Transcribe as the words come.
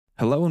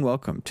Hello and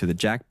welcome to the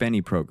Jack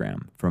Benny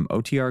program from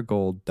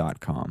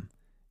OTRGold.com.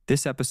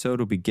 This episode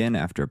will begin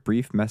after a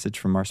brief message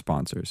from our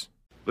sponsors.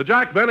 The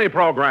Jack Benny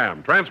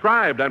program,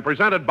 transcribed and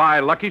presented by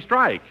Lucky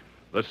Strike,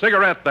 the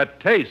cigarette that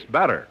tastes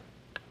better.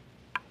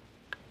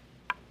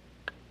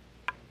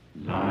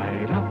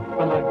 Light up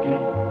a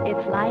lucky.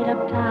 It's light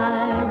up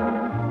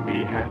time.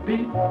 Be happy,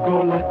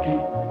 go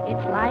lucky.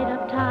 It's light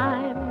up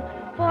time.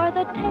 For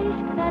the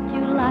taste that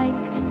you like,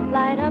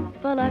 light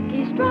up a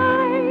Lucky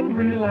Strike.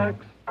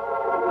 Relax.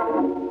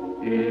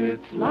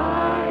 It's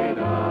light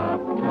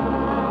up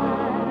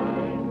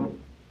time.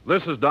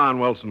 This is Don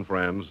Wilson,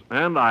 friends,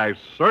 and I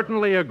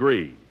certainly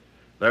agree.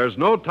 There's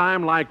no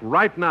time like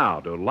right now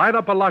to light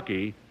up a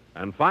Lucky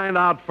and find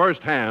out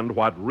firsthand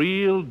what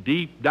real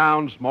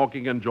deep-down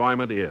smoking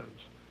enjoyment is.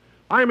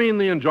 I mean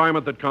the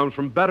enjoyment that comes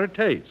from better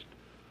taste,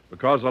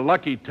 because a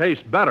Lucky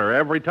tastes better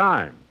every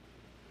time.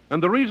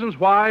 And the reasons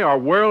why are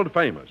world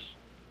famous.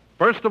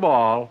 First of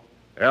all,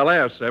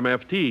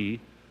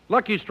 LSMFT,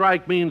 Lucky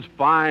Strike means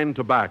fine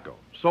tobacco.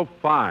 So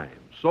fine,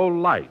 so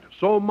light,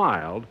 so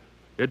mild,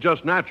 it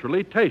just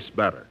naturally tastes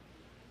better.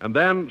 And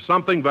then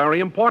something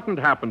very important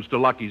happens to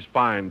Lucky's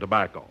fine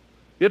tobacco.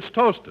 It's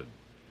toasted.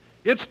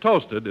 It's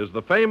toasted is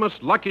the famous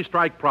Lucky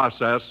Strike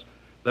process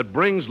that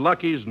brings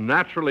Lucky's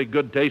naturally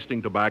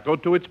good-tasting tobacco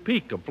to its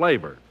peak of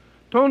flavor,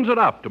 tones it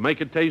up to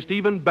make it taste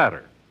even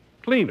better,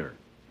 cleaner,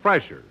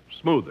 fresher,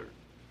 smoother.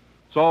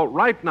 So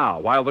right now,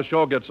 while the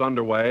show gets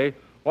underway,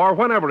 or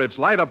whenever it's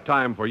light-up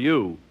time for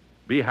you,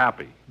 be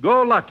happy.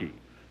 Go Lucky.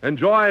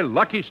 Enjoy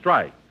Lucky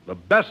Strike, the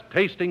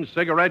best-tasting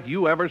cigarette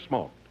you ever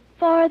smoked.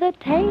 For the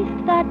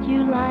taste that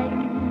you like,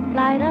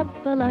 light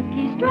up a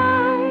Lucky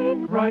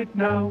Strike. Right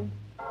now.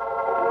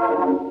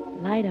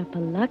 Light up a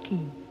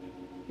Lucky.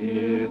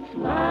 It's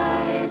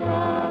light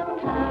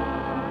up time.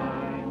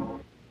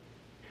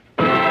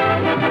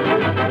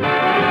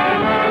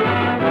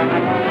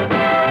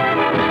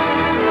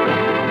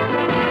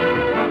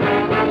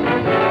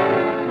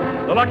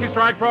 The Lucky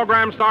Strike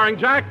program starring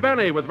Jack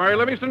Benny with Mary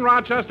Livingston,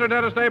 Rochester,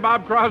 Dennis Day,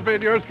 Bob Crosby,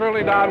 and yours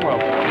truly, Don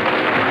Wilson.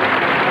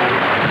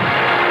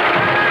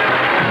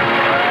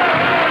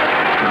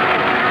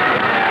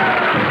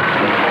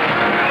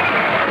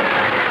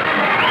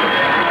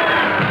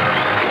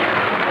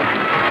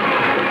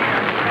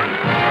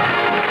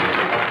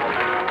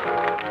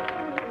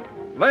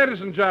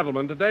 Ladies and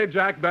gentlemen, today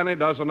Jack Benny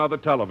does another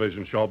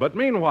television show. But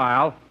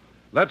meanwhile,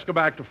 let's go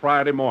back to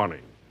Friday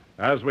morning.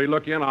 As we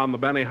look in on the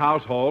Benny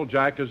household,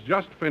 Jack is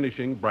just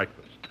finishing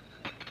breakfast.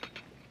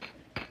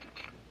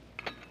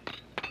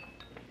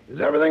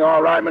 Is everything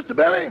all right, Mr.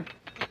 Benny?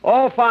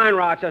 All fine,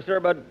 Rochester,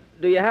 but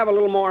do you have a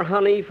little more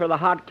honey for the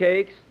hot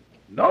cakes?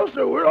 No,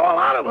 sir. We're all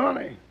out of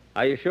honey.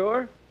 Are you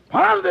sure?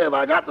 Positive.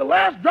 I got the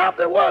last drop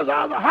there was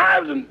out of the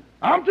hives, and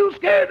I'm too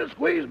scared to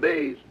squeeze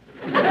bees.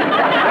 Oh,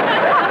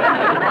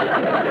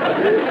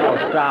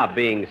 stop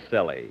being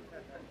silly.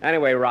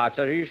 Anyway,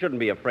 Rochester, you shouldn't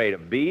be afraid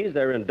of bees.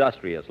 They're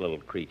industrious little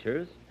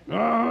creatures.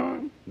 Uh-huh.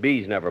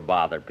 Bees never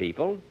bother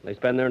people. They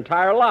spend their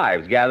entire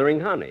lives gathering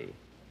honey.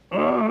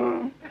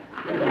 Uh-huh.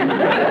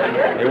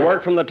 They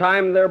work from the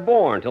time they're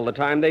born till the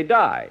time they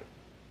die.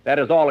 That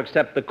is all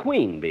except the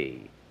queen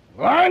bee.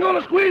 Well, I ain't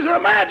going to squeeze Her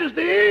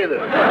Majesty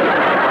either.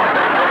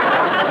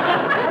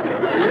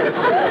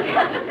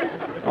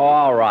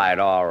 All right,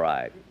 all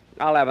right.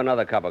 I'll have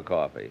another cup of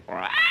coffee.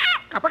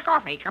 Cup of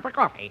coffee.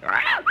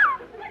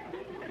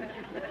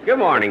 Good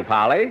morning,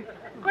 Polly.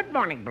 Good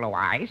morning, Blue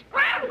Eyes.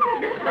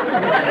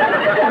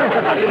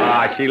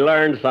 Ah, she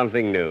learned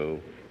something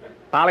new.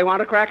 Polly,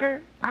 want a cracker?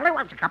 Polly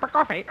wants a cup of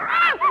coffee.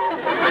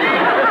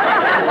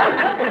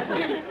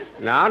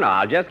 No,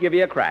 I'll just give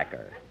you a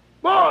cracker.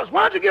 Boss,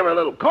 why don't you give her a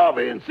little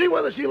coffee and see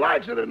whether she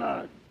likes it or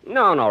not?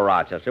 No,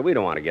 Rochester, we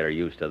don't want to get her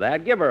used to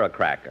that. Give her a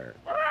cracker.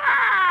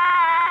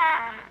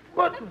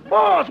 But,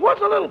 boss,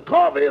 what's a little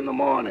coffee in the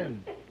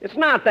morning? It's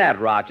not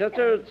that,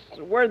 Rochester. It's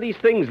where these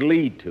things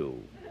lead to.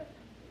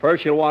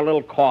 First, she'll want a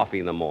little coffee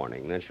in the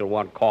morning. Then she'll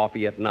want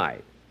coffee at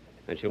night.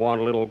 Then she'll want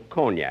a little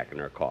cognac in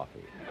her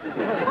coffee.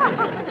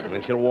 And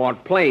then she'll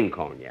want plain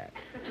cognac.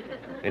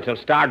 And she'll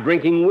start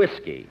drinking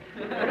whiskey.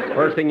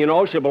 First thing you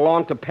know, she'll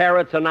belong to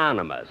Parrots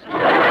Anonymous.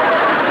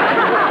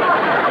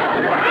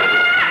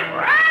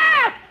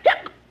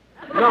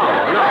 No.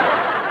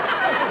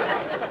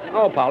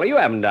 Oh, Polly, you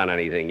haven't done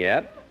anything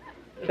yet.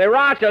 Say,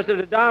 Rochester,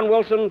 did Don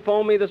Wilson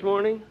phone me this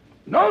morning?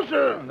 No,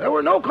 sir. There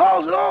were no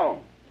calls at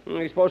all.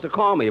 He's supposed to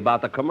call me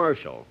about the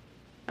commercial.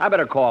 I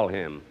better call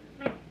him.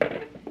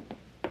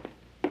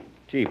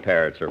 Gee,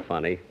 parrots are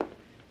funny.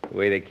 The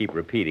way they keep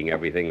repeating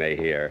everything they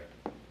hear.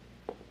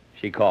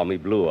 She called me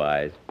Blue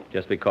Eyes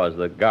just because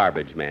the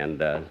garbage man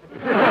does.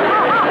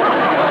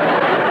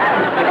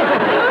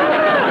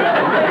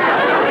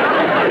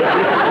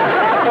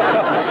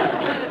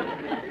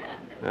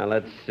 Now,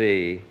 let's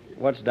see.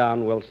 What's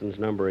Don Wilson's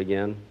number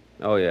again?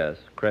 Oh, yes.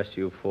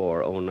 Crestview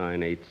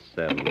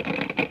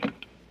 40987.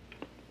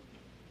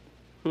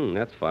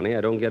 That's funny.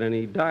 I don't get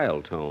any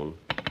dial tone.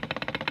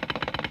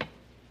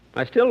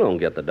 I still don't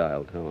get the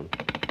dial tone.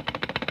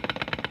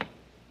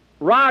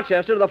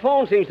 Rochester, the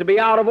phone seems to be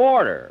out of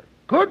order.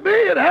 Could be.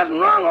 It hasn't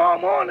rung all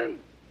morning.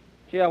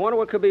 Gee, I wonder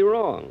what could be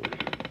wrong.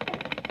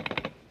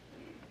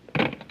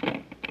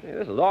 Hey,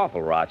 this is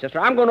awful, Rochester.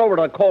 I'm going over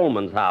to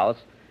Coleman's house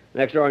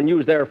next door and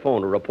use their phone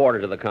to report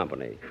it to the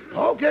company.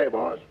 Okay,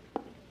 boss.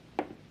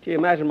 Gee,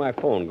 imagine my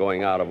phone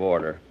going out of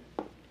order.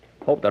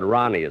 Hope that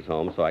Ronnie is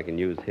home so I can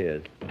use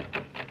his.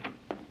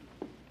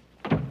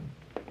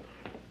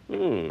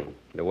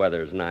 The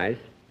weather's nice.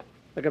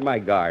 Look at my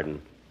garden.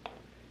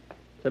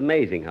 It's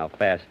amazing how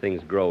fast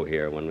things grow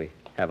here when we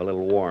have a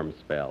little warm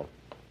spell.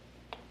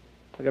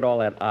 Look at all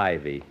that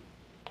ivy.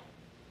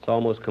 It's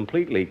almost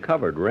completely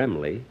covered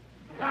Remley.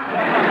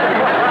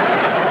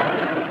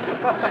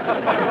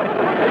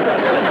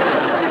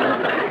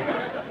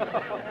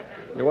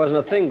 There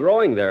wasn't a thing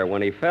growing there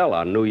when he fell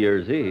on New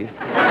Year's Eve.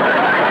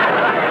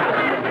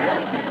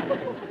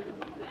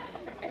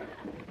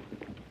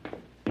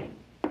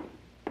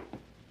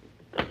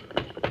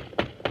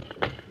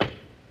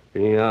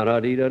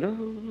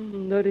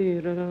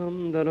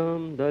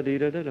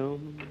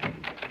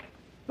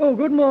 Oh,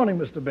 good morning,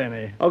 Mr.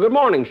 Benny. Oh, good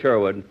morning,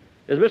 Sherwood.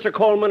 Is Mr.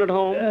 Coleman at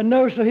home?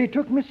 No, sir, he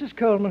took Mrs.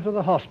 Coleman to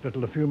the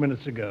hospital a few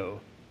minutes ago.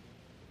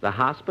 The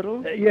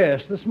hospital?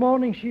 Yes, this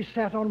morning she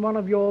sat on one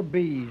of your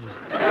bees.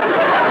 Gee,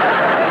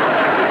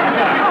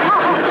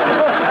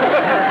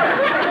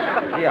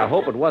 I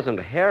hope it wasn't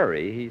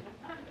Harry. He's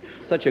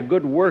such a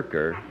good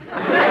worker.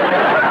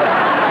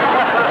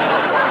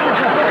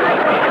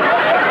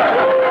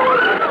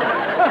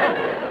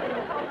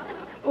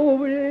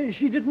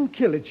 She didn't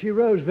kill it. She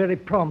rose very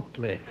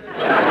promptly.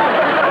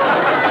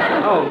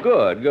 Oh,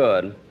 good,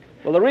 good.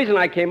 Well, the reason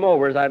I came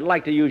over is I'd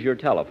like to use your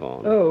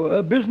telephone.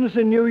 Oh, business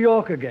in New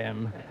York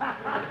again.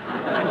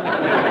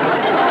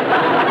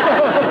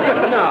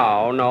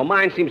 No,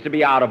 mine seems to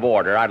be out of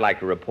order. I'd like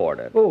to report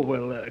it. Oh,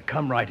 well,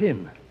 come right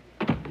in.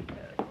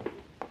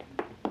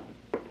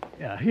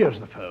 Yeah, here's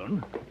the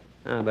phone.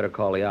 I better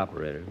call the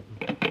operator.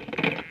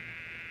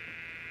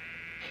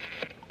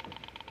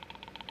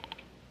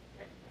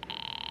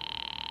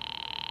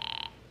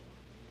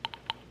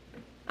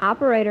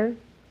 Operator.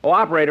 Oh,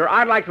 operator,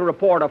 I'd like to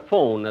report a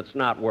phone that's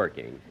not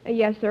working.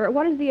 Yes, sir.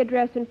 What is the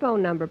address and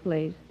phone number,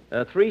 please?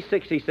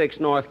 366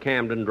 North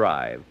Camden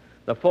Drive.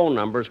 The phone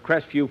number's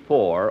Crestview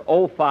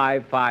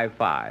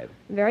 40555.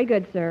 Very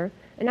good, sir.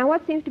 And now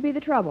what seems to be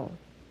the trouble?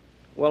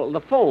 Well, the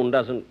phone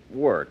doesn't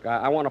work.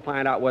 I want to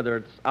find out whether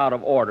it's out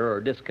of order or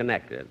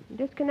disconnected.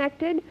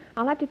 Disconnected?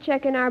 I'll have to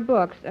check in our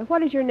books.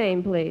 What is your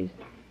name, please?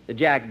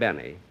 Jack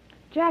Benny.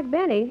 Jack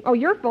Benny? Oh,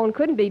 your phone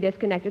couldn't be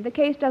disconnected. The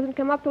case doesn't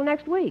come up till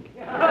next week.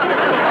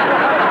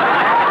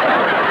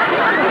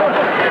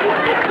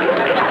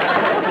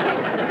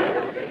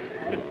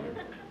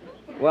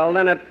 Well,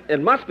 then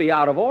it must be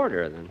out of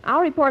order, then.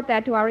 I'll report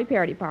that to our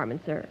repair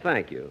department, sir.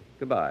 Thank you.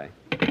 Goodbye.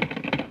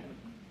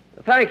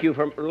 Thank you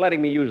for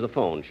letting me use the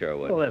phone,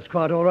 Sherwood. Well, that's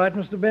quite all right,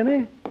 Mr.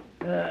 Benny.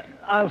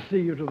 I'll see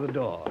you to the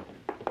door.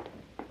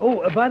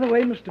 Oh, by the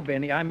way, Mr.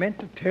 Benny, I meant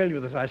to tell you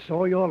that I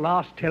saw your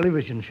last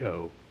television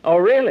show. Oh,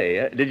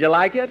 really? Did you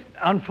like it?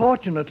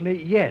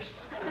 Unfortunately, yes.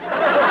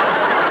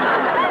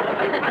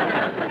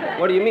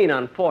 What do you mean,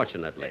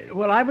 unfortunately?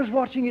 Well, I was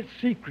watching it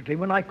secretly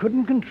when I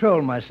couldn't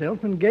control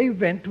myself and gave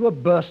vent to a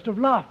burst of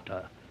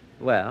laughter.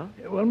 Well?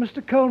 Well,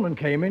 Mr. Coleman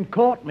came in,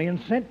 caught me, and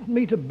sent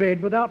me to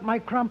bed without my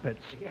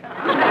crumpets.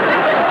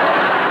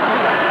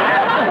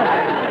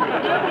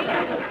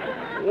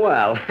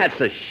 Well,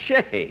 that's a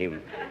shame.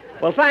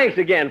 Well, thanks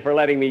again for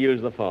letting me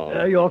use the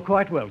phone. You're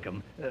quite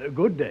welcome.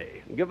 Good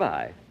day.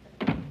 Goodbye.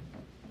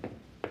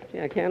 Gee,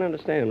 I can't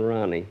understand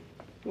Ronnie.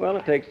 Well,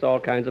 it takes all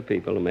kinds of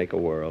people to make a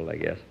world, I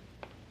guess.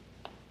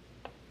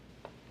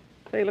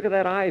 Say, look at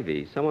that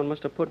ivy. Someone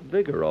must have put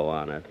Vigoro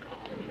on it.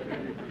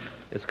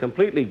 It's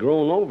completely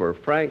grown over.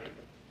 Frank...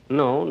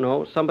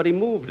 No, somebody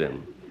moved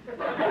him.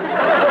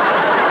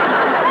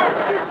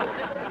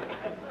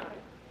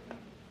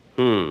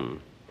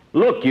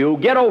 Look, you,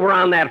 get over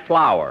on that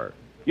flower.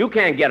 You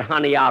can't get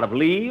honey out of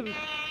leaves.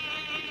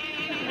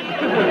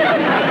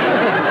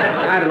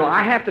 I don't know.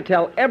 I have to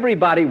tell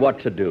everybody what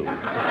to do.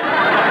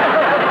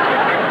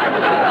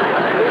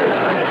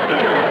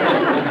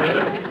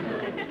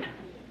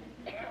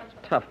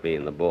 It's tough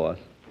being the boss.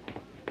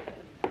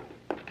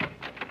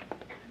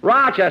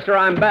 Rochester,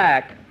 I'm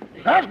back.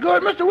 That's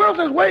good. Mr.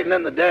 Wilson's waiting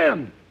in the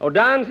den. Oh,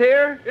 Don's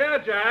here? Yeah,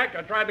 Jack.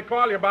 I tried to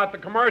call you about the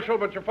commercial,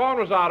 but your phone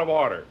was out of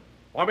order.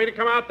 Want me to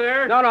come out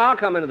there? No, I'll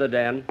come into the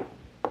den.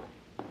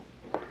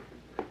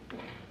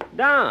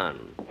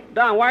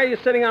 Don, why are you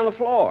sitting on the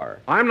floor?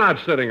 I'm not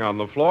sitting on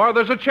the floor.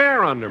 There's a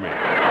chair under me.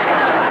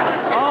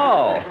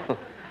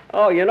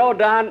 Oh, you know,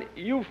 Don,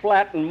 you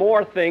flatten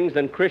more things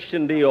than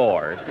Christian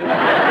Dior.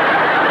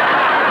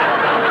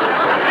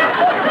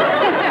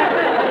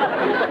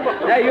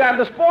 Yeah, you have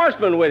the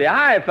sportsman with you.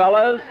 Hi,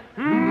 fellas.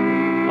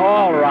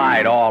 All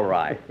right.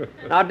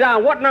 Now,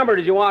 Don, what number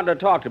did you want to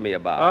talk to me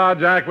about?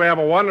 Jack, we have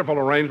a wonderful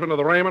arrangement of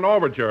the Raymond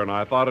Overture, and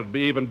I thought it'd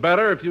be even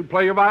better if you'd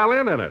play your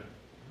violin in it.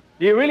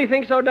 Do you really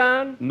think so,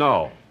 Don?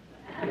 No.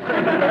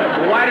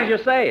 Well, why did you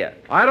say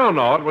it? I don't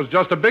know. It was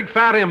just a big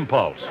fat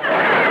impulse.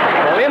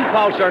 Well,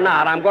 impulse or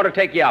not, I'm going to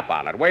take you up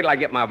on it. Wait till I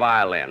get my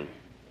violin.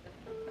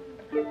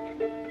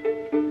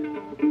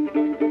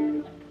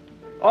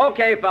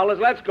 Okay, fellas,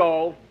 let's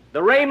go.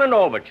 The Raymond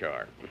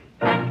Overture.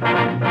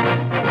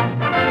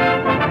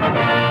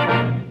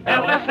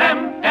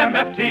 LSM,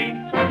 MFT.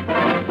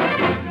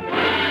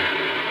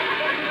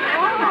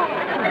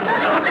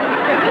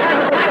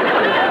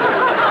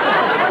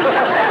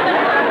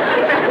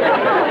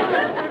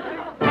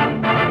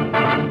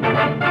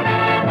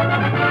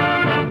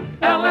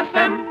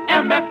 LSM,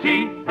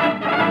 MFT.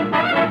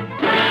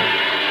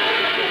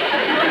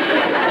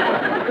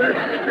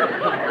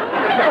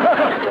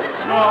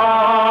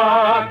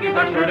 Rockies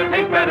are sure to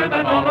taste better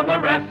than all of the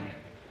rest.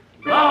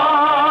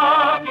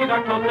 Rockies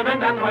are toasted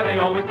and that's why they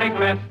always taste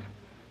best.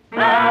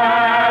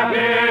 That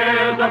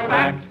is a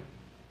fact.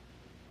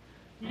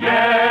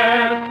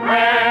 Yes,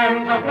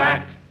 friends, a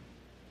fact.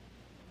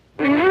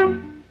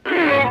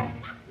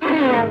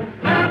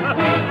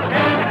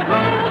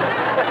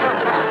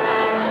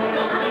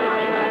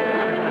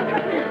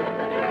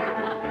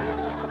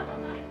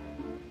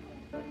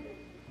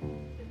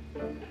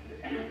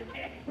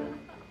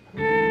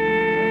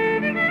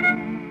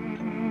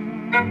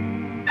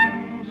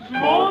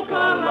 Smoke a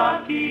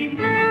lucky.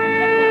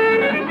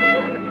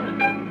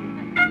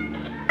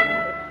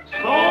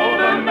 Sold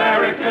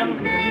American.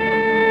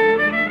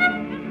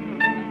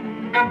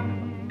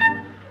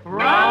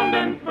 Round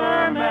and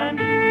firm and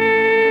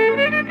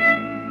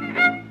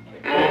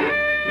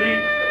fully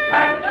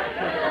packed.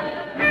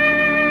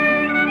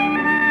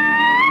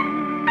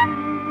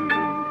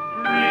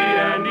 Free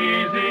and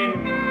easy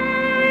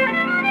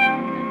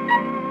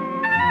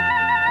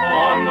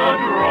on the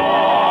drum.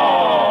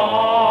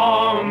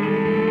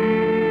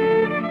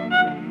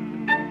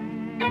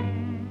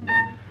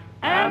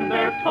 And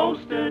they're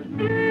toasted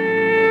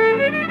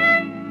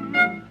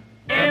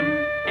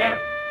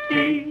MFT.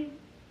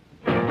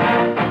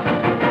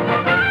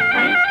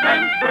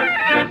 Remember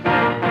this,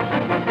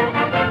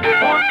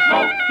 for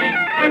smoking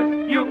this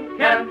you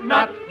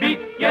cannot beat.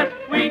 Yes,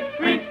 we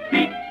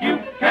repeat, you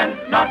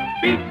cannot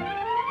beat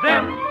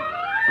them.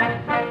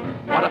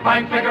 Want a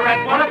fine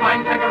cigarette, want a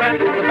fine cigarette.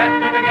 It's the best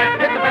you can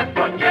get, it's the best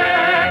one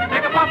yet.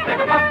 Take a puff, take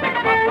a puff, take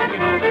a puff when you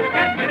know that you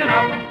can't get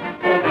enough.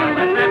 Oh,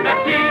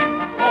 LSMFT,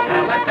 oh,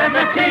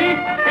 LSMFT.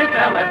 It's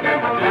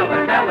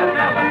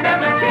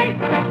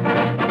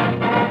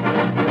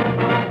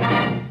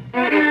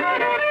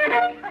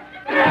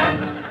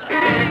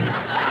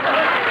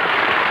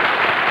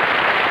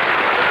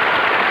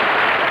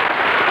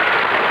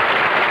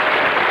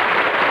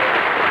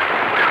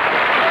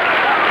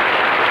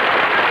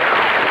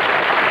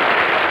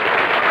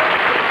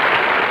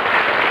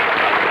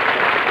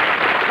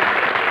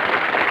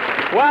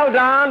Well,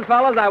 Don,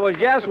 fellas, that was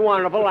just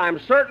wonderful. I'm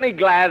certainly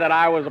glad that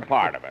I was a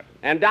part of it.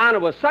 And, Don,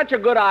 it was such a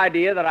good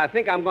idea that I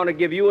think I'm going to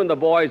give you and the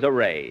boys a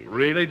raise.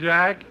 Really,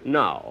 Jack?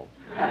 No.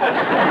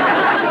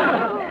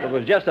 It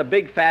was just a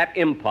big fat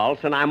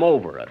impulse, and I'm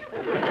over it.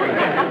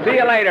 See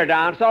you later,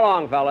 Don. So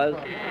long, fellas.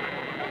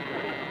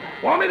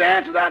 Want me to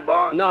answer that,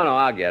 boy? No,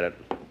 I'll get it.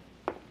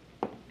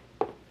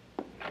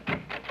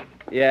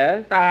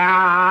 Yes?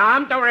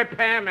 I'm the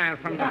repairman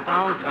from the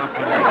phone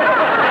company.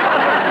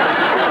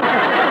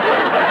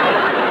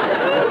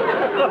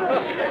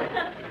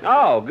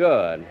 Oh,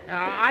 good.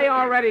 I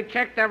already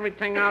checked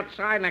everything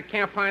outside, and I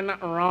can't find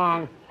nothing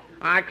wrong.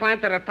 I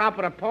climbed to the top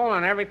of the pole,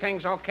 and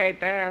everything's okay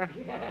there.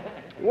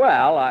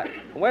 Well,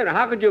 wait a minute.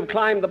 How could you have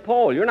climbed the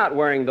pole? You're not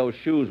wearing those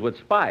shoes with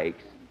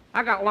spikes.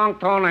 I got long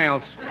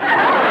toenails.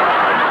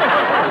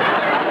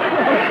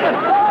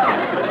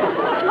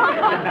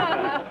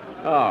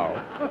 Oh.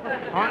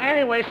 Well,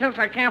 anyway, since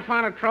I can't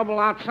find the trouble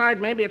outside,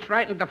 maybe it's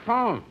right in the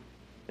phone.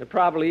 It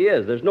probably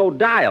is. There's no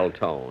dial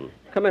tone.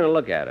 Come in and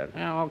look at it.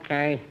 Yeah,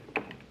 okay.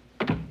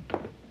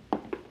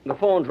 The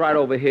phone's right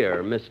over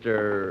here,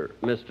 Mr.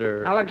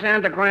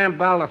 Alexander Graham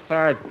Bell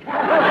III.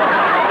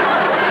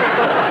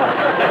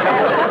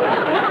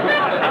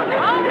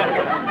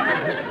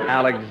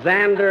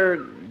 Alexander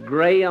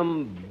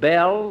Graham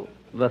Bell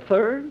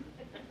III?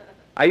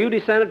 Are you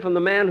descended from the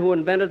man who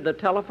invented the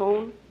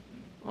telephone?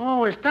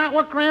 Oh, is that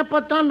what Grandpa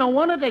done? No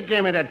wonder they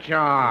gave me the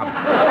job.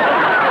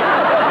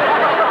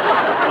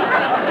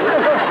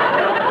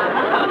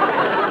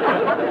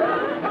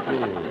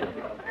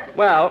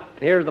 Well,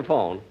 here's the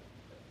phone.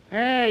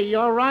 Hey,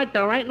 you're right.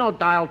 There ain't no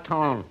dial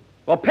tone.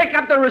 Well, pick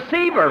up the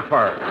receiver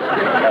first.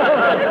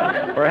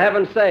 For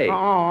heaven's sake.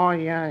 Oh,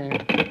 yeah.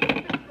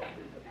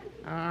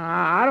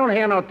 I don't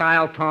hear no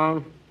dial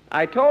tone.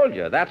 I told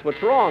you, that's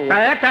what's wrong.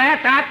 That's the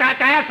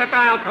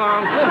dial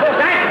tone.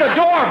 That's the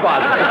door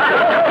buzzer.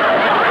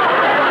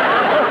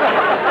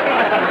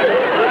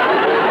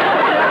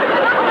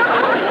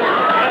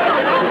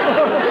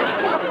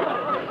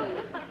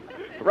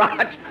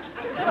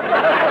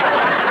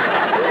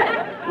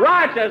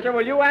 Rochester,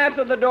 will you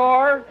answer the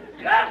door?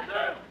 Yes,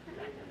 sir.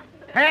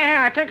 Hey,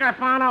 I think I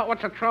found out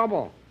what's the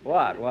trouble.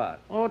 What?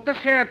 Oh, this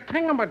here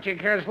thingamajig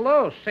here's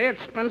loose. See, it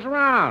spins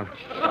around.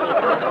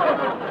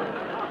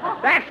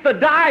 That's the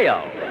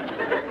dial.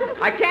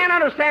 I can't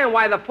understand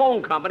why the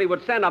phone company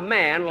would send a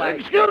man like...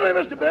 Excuse me,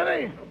 Mr.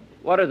 Benny.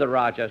 What is it,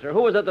 Rochester?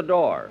 Who is at the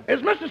door?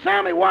 It's Mr.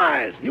 Sammy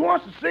Wise. He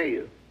wants to see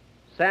you.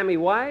 Sammy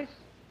Weiss?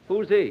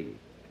 Who's he?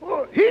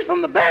 Well, he's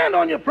from the band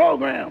on your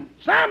program.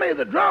 Sammy,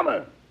 the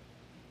drummer.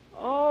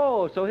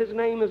 Oh, so his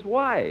name is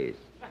Wise.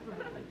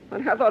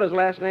 And I thought his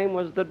last name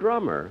was the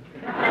drummer.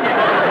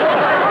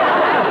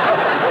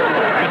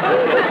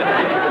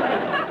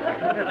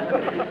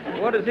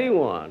 What does he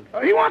want?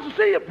 He wants to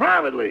see you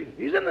privately.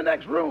 He's in the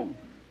next room.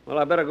 Well,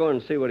 I better go in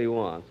and see what he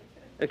wants.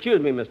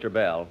 Excuse me, Mr.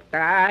 Bell.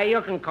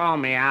 You can call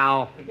me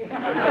Al.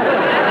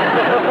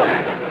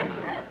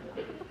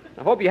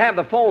 I hope you have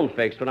the phone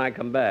fixed when I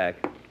come back.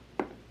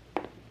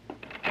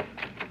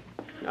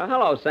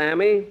 Hello,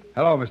 Sammy.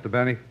 Hello, Mr.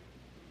 Benny.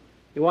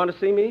 You want to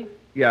see me?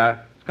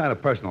 Yeah, it's kind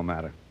of personal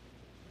matter.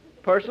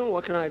 Personal?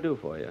 What can I do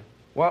for you?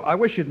 Well, I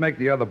wish you'd make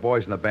the other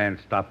boys in the band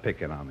stop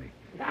picking on me.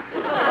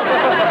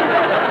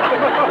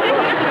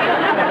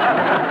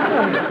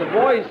 The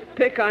boys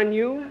pick on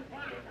you?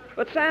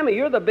 But, Sammy,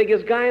 you're the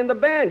biggest guy in the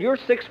band. You're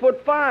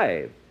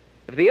 6'5".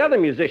 If the other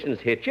musicians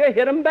hit you,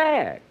 hit them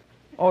back.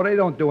 Oh, they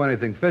don't do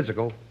anything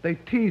physical. They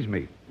tease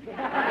me.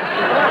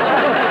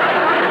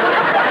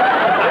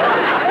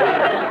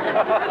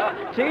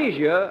 Tease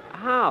you?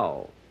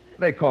 How?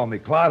 They call me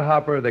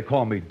clodhopper, they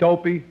call me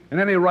dopey, and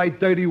then they write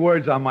dirty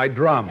words on my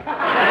drum.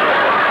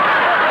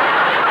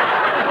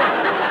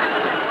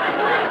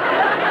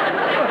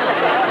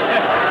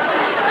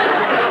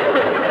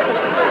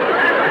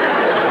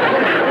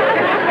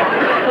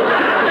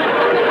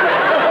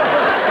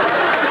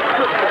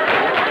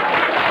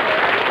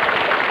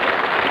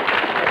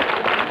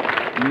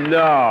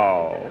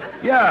 No.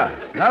 Yeah,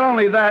 not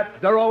only that,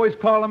 they're always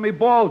calling me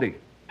Baldy.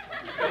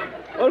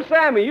 Well,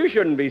 Sammy, you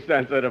shouldn't be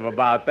sensitive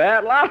about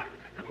that.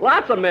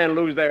 Lots of men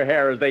lose their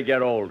hair as they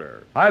get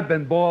older. I've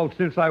been bald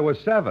since I was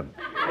 7.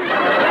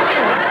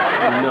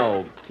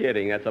 No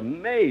kidding. That's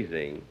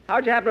amazing.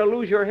 How'd you happen to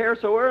lose your hair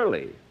so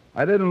early?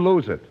 I didn't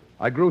lose it.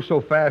 I grew so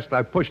fast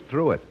I pushed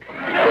through it.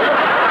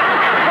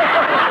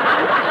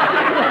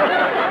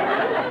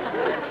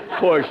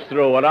 Push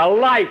through it. A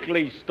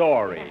likely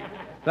story.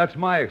 That's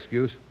my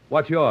excuse.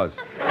 What's yours?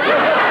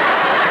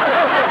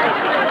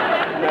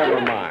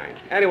 Never mind.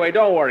 Anyway,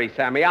 don't worry,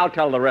 Sammy. I'll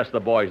tell the rest of the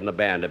boys in the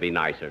band to be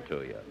nicer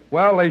to you.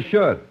 Well, they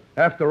should.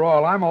 After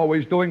all, I'm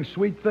always doing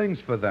sweet things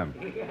for them.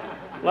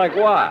 Like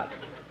what?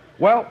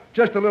 Well,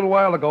 just a little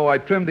while ago, I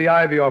trimmed the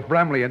ivy off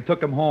Remley and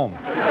took him home.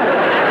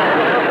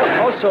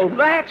 Oh, so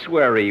that's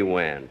where he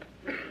went.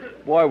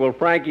 Boy, will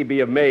Frankie be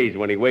amazed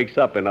when he wakes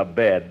up in a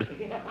bed.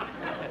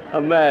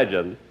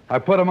 Imagine. I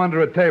put him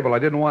under a table. I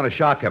didn't want to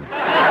shock him.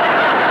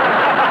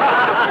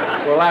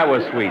 Well, that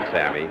was sweet,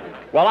 Sammy.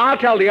 Well, I'll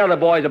tell the other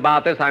boys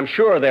about this. I'm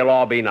sure they'll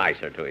all be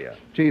nicer to you.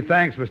 Gee,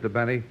 thanks, Mr.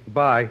 Benny.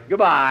 Bye.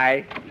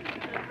 Goodbye.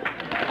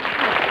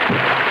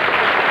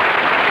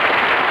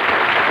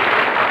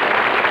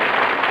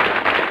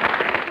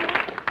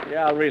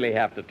 Yeah, I'll really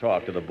have to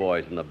talk to the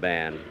boys in the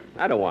band.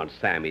 I don't want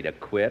Sammy to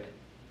quit.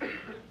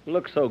 He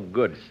looks so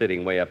good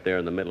sitting way up there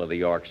in the middle of the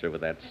Yorkshire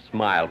with that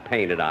smile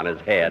painted on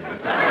his head.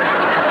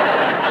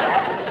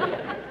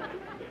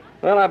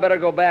 Well, I better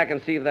go back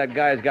and see if that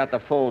guy's got the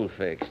phone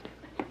fixed.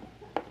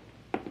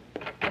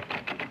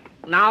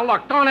 Now,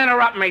 look, don't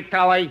interrupt me,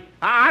 Tilly.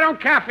 I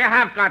don't care if you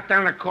have got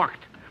dinner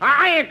cooked.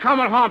 I ain't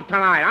coming home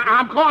tonight.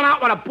 I'm going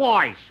out with the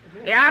boys.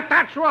 Yeah,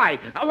 that's right.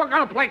 We're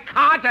going to play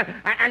cards,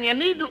 and you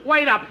needn't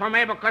wait up for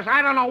me because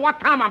I don't know what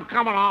time I'm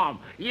coming home.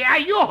 Yeah,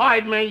 you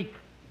heard me.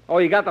 Oh,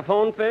 you got the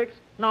phone fixed?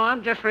 No,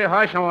 I'm just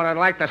rehearsing what I'd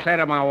like to say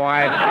to my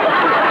wife.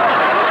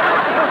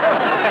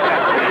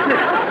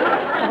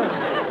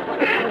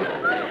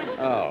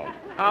 Oh.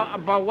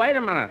 But wait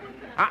a minute.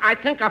 I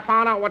think I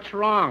found out what's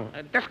wrong.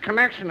 This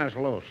connection is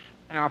loose.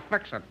 I'll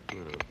fix it.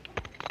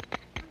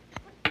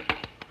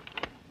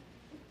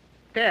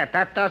 There,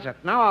 that does it.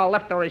 Now I'll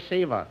lift the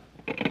receiver.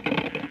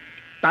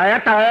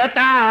 Yep, that's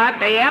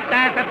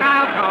the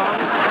dial tone.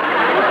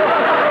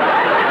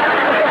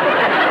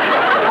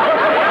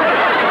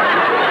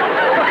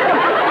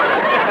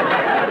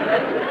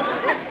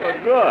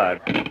 Good.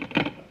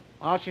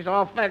 Well, she's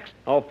all fixed.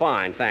 Oh,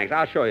 fine, thanks.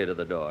 I'll show you to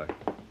the door.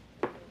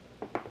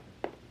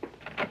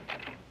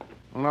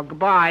 Well,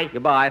 goodbye.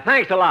 Goodbye.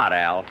 Thanks a lot,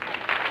 Al.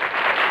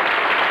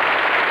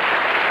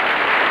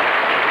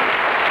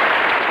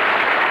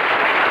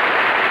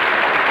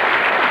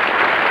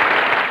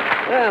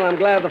 Well, I'm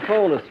glad the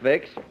phone is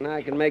fixed. Now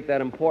I can make that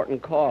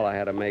important call I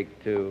had to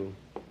make to...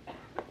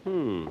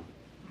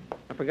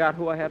 I forgot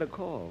who I had to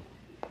call.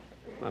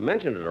 I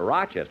mentioned it to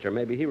Rochester.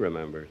 Maybe he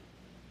remembers.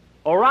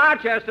 Oh,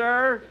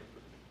 Rochester!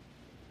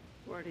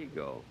 Where'd he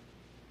go?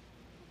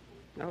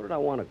 Now, who did I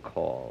want to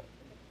call?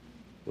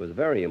 It was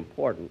very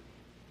important.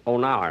 Oh,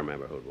 now I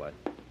remember who it was.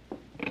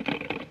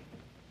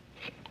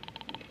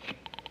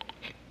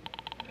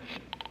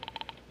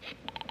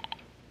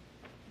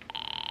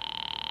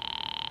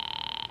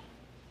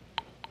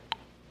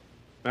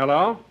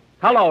 Hello?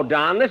 Hello,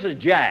 Don. This is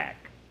Jack.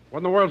 What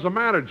in the world's the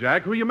matter,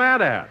 Jack? Who are you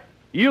mad at?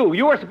 You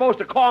were supposed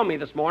to call me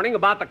this morning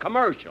about the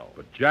commercial.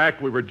 But, Jack,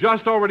 we were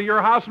just over to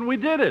your house and we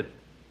did it.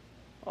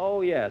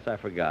 Oh, yes, I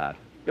forgot.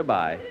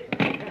 Goodbye.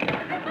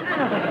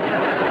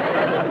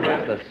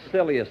 That's the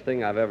silliest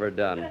thing I've ever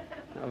done.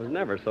 I was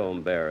never so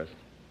embarrassed.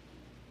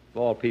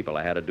 Of all people,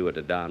 I had to do it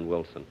to Don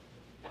Wilson.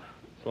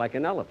 It's like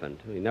an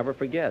elephant. He never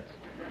forgets.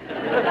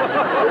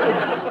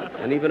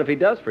 And even if he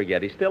does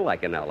forget, he's still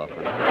like an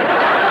elephant.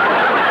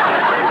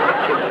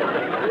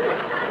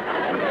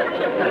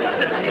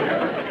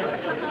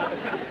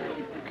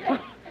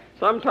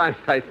 Sometimes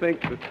I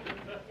think... Is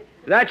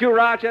that you,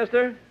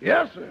 Rochester?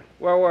 Yes, sir.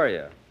 Where were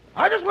you?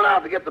 I just went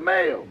out to get the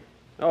mail.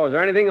 Oh, is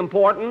there anything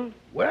important?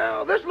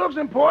 Well, this looks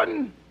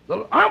important.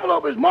 The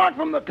envelope is marked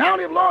from the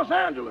county of Los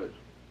Angeles.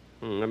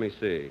 Let me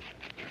see.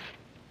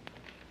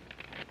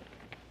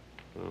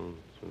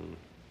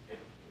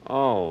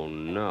 Oh,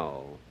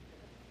 no.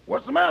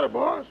 What's the matter,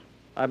 boss?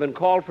 I've been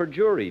called for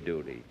jury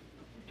duty.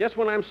 Just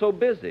when I'm so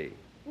busy.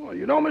 Well,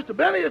 you know, Mr.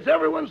 Benny, it's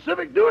everyone's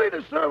civic duty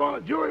to serve on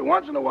a jury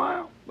once in a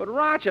while. But,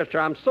 Rochester,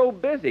 I'm so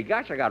busy.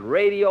 Gosh, I got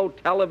radio,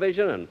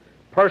 television, and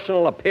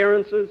personal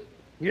appearances.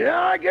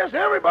 Yeah, I guess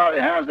everybody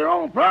has their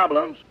own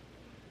problems.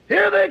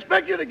 Here they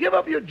expect you to give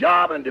up your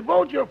job and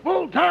devote your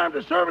full time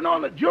to serving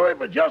on the jury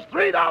for just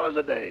 $3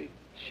 a day.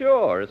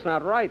 Sure, it's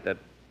not right that...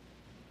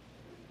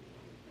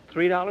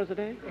 $3 a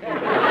day?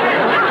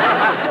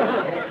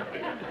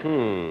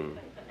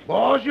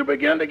 Boss, you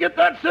begin to get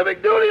that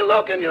civic duty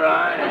look in your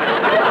eye.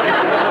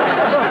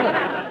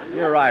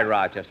 You're right,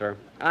 Rochester.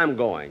 I'm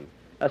going.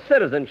 A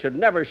citizen should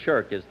never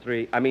shirk his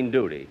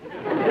duty.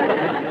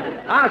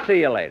 I'll see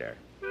you later.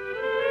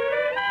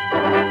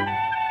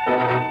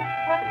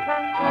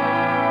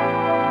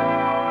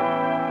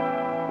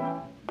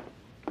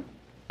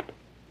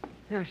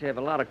 Gosh, they have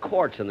a lot of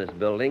courts in this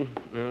building.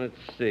 Now, let's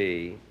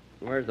see.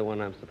 Where's the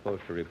one I'm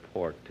supposed to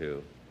report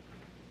to?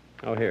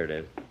 Oh, here it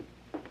is.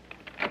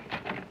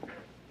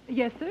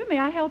 Yes, sir. May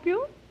I help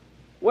you?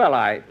 Well,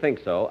 I think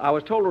so. I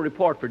was told to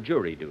report for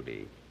jury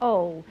duty.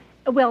 Oh,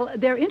 well,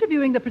 they're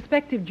interviewing the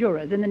prospective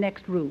jurors in the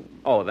next room.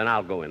 Oh, then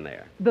I'll go in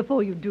there.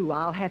 Before you do,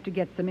 I'll have to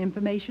get some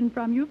information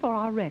from you for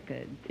our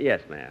records. Yes,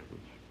 ma'am.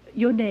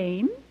 Your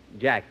name?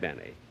 Jack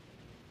Benny.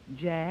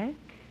 Jack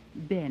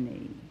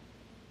Benny.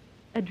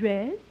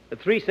 Address?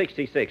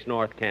 366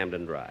 North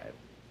Camden Drive.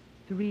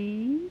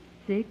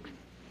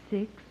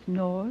 366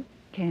 North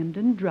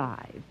Camden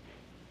Drive.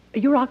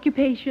 Your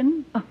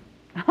occupation?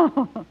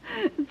 Oh,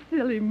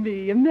 silly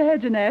me.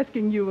 Imagine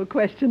asking you a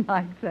question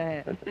like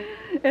that.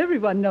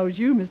 Everyone knows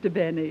you, Mr.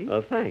 Benny.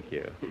 Oh, thank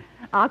you.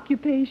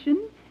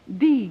 Occupation?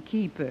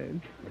 Beekeeper.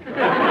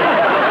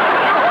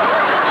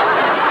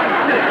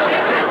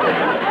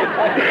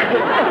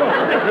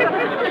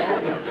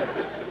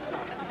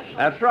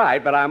 That's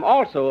right, but I'm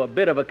also a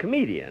bit of a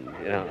comedian,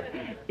 you know.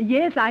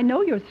 Yes, I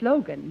know your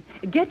slogan.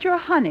 Get your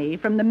honey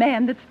from the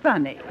man that's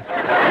funny.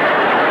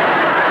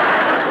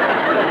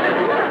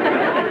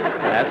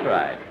 That's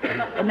right.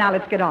 Now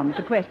let's get on with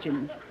the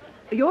questions.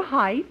 Your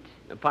height?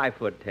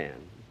 5'10".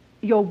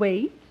 Your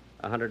weight?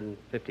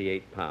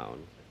 158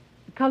 pounds.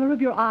 Color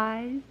of your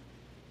eyes?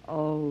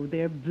 Oh,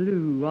 they're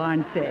blue,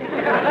 aren't they?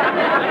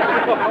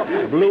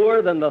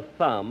 Bluer than the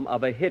thumb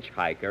of a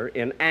hitchhiker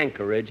in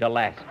Anchorage,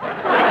 Alaska.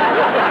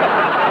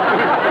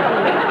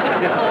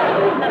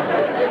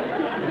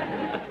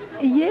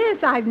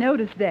 Yes, I've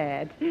noticed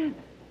that.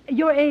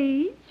 Your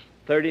age?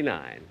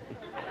 39.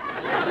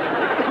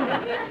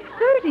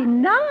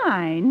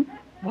 39?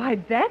 Why,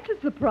 that's a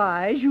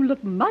surprise. You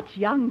look much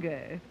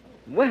younger.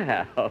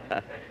 Well,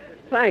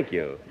 thank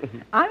you.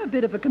 I'm a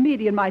bit of a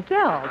comedian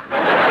myself.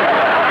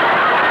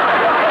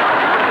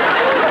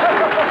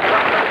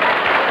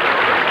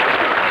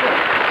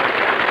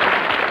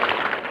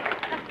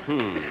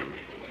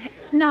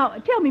 Now,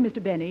 tell me,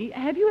 Mr. Benny,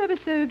 have you ever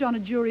served on a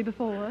jury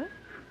before?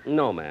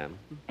 No, ma'am.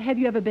 Have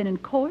you ever been in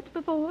court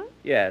before?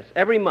 Yes,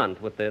 every month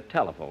with the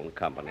telephone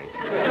company.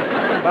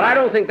 But I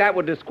don't think that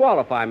would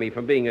disqualify me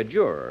from being a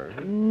juror.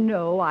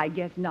 No, I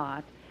guess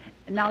not.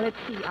 Now, let's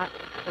see.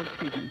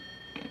 Excuse me.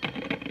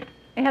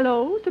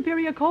 Hello,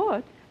 Superior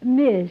Court.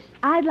 Miss,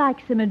 I'd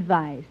like some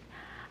advice.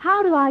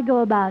 How do I go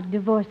about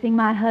divorcing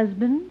my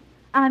husband?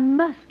 I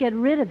must get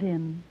rid of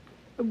him.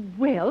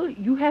 Well,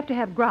 you have to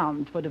have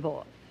grounds for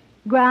divorce.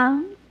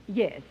 Grounds?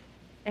 Yes.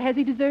 Has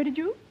he deserted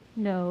you?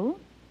 No.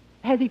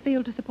 Has he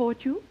failed to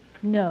support you?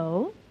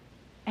 No.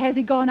 Has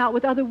he gone out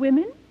with other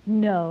women?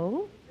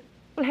 No.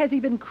 Well, has he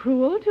been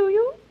cruel to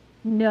you?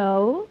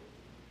 No.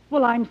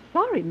 Well, I'm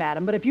sorry,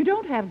 madam, but if you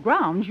don't have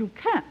grounds, you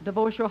can't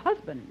divorce your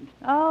husband.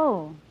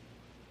 Oh.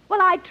 Well,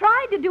 I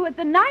tried to do it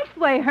the nice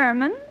way,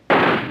 Herman.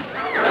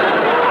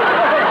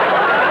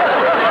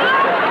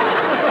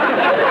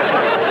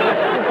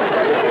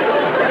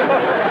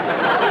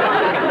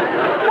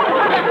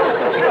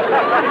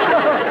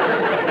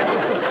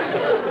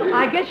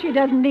 I guess she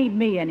doesn't need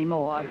me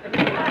anymore.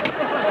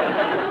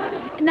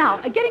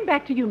 Now, getting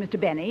back to you, Mr.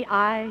 Benny,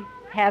 I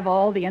have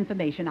all the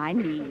information I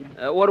need.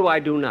 What do I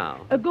do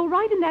now? Go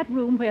right in that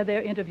room where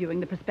they're interviewing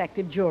the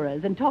prospective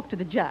jurors and talk to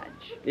the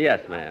judge.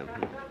 Yes, ma'am.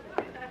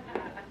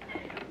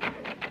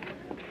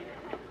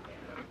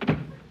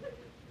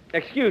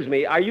 Excuse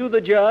me, are you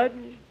the judge?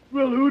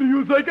 Well, who do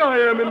you think I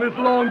am in this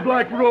long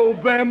black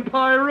robe,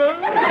 vampire?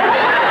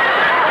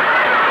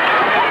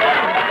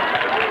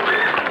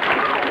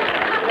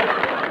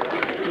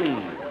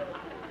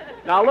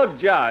 Now, look,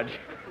 Judge,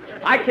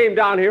 I came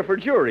down here for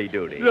jury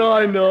duty.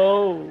 I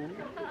know.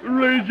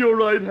 Raise your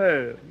right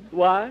hand.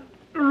 What?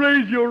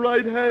 Raise your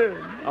right hand.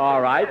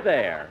 All right,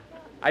 there.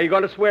 Are you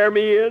going to swear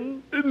me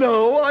in?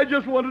 No, I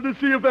just wanted to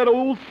see if that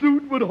old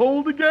suit would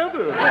hold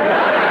together.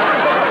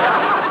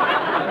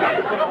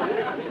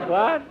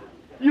 What?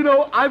 You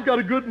know, I've got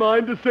a good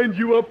mind to send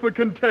you up for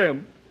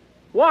contempt.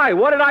 Why?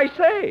 What did I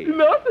say?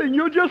 Nothing.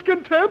 You're just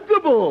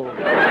contemptible.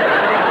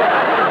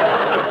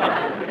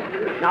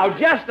 Now,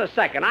 just a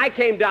second. I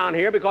came down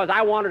here because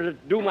I wanted to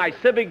do my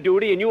civic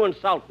duty, and you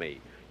insult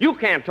me. You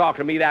can't talk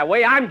to me that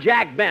way. I'm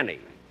Jack Benny.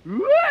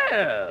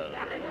 Well,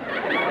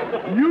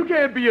 you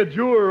can't be a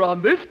juror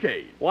on this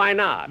case. Why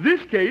not?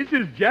 This case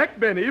is Jack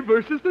Benny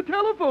versus the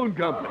telephone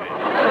company.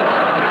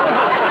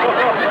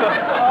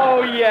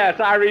 Oh, yes,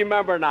 I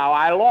remember now.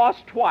 I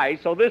lost twice,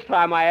 so this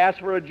time I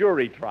asked for a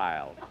jury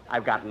trial.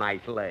 I've got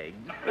nice legs.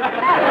 See you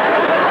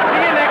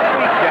next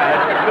week,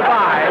 Judge.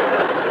 Goodbye.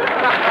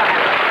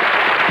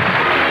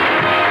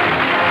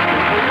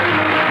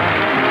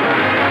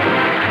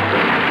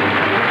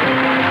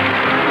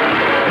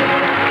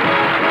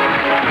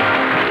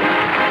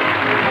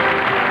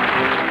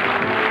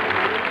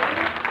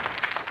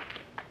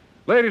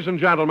 Ladies and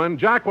gentlemen,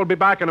 Jack will be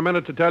back in a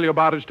minute to tell you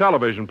about his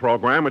television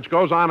program, which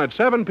goes on at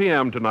 7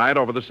 p.m. tonight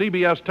over the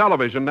CBS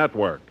television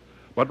network.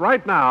 But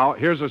right now,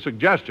 here's a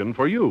suggestion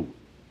for you.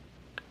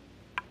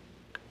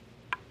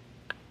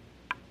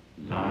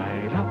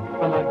 Light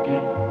up a lucky.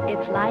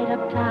 It's light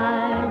up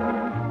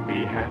time.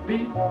 Be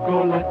happy,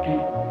 go lucky.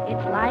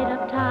 It's light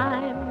up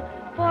time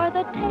for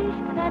the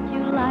taste that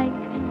you like.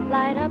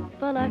 Light up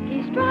a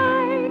Lucky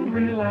Strike.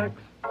 Relax.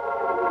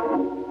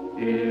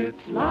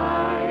 It's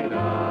light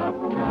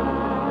up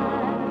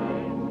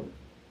time.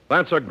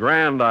 That's a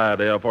grand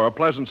idea for a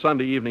pleasant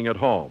Sunday evening at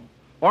home,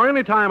 or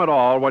any time at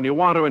all when you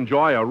want to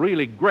enjoy a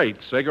really great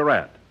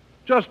cigarette.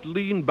 Just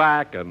lean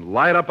back and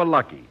light up a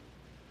Lucky,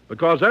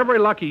 because every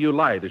Lucky you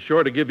light is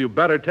sure to give you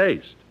better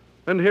taste.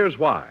 And here's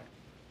why.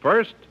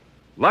 First,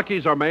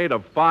 Luckies are made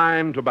of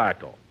fine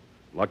tobacco.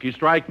 Lucky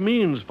Strike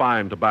means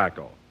fine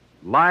tobacco.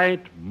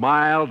 Light,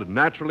 mild,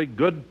 naturally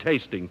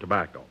good-tasting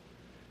tobacco.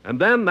 And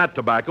then that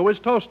tobacco is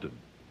toasted.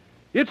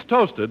 It's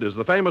toasted is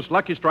the famous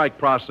Lucky Strike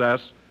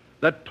process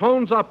that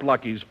tones up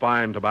Lucky's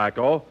fine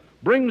tobacco,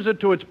 brings it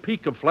to its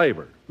peak of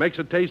flavor, makes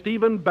it taste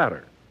even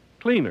better,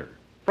 cleaner,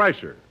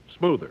 fresher,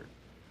 smoother.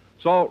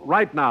 So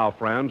right now,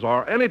 friends,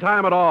 or any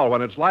time at all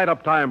when it's light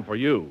up time for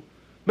you,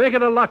 make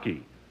it a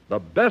Lucky, the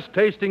best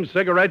tasting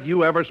cigarette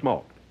you ever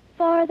smoked.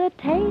 For the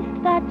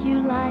taste that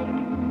you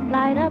like,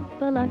 light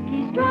up a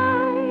Lucky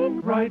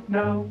Strike. Right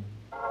now.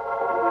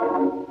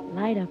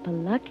 Light up a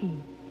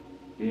Lucky.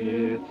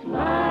 It's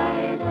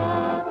light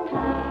up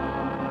time.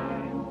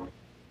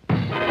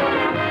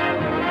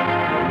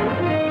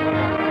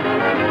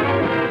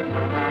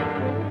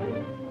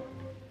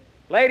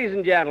 Ladies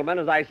and gentlemen,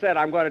 as I said,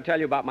 I'm going to tell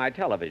you about my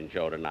television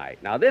show tonight.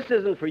 Now, this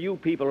isn't for you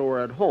people who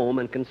are at home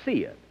and can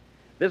see it.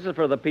 This is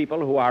for the people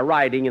who are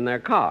riding in their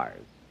cars.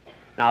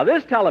 Now,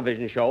 this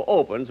television show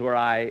opens where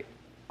I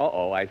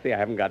see I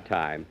haven't got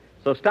time.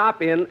 So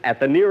stop in at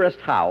the nearest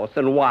house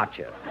and watch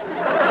it.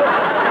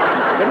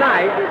 Good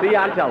night. See you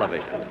on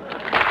television.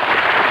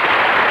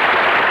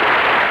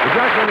 The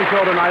Jack Benny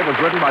Show tonight was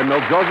written by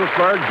Milt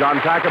Josephsberg, John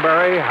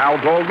Tackerberry, Hal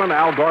Goldman,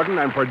 Al Gordon,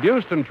 and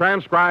produced and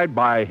transcribed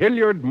by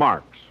Hilliard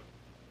Marks.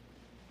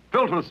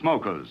 Filter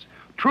smokers,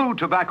 true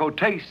tobacco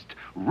taste,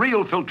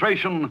 real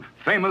filtration,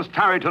 famous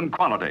Tareyton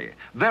quality.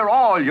 They're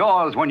all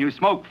yours when you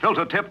smoke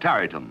Filter Tip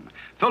Tareyton.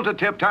 Filter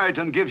Tip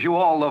Tareyton gives you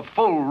all the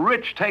full,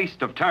 rich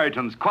taste of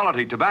Tareyton's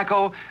quality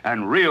tobacco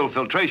and real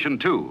filtration,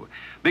 too.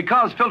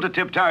 Because Filter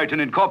Tip Tareyton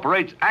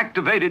incorporates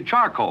activated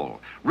charcoal,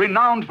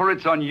 renowned for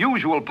its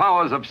unusual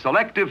powers of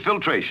selective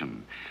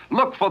filtration.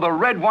 Look for the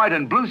red, white,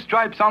 and blue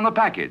stripes on the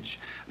package.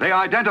 They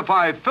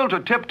identify Filter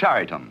Tip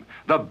Tareyton,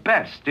 the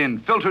best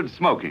in filtered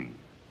smoking.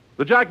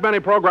 The Jack Benny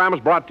program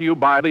is brought to you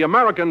by the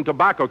American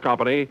Tobacco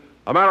Company,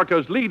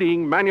 America's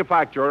leading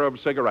manufacturer of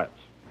cigarettes.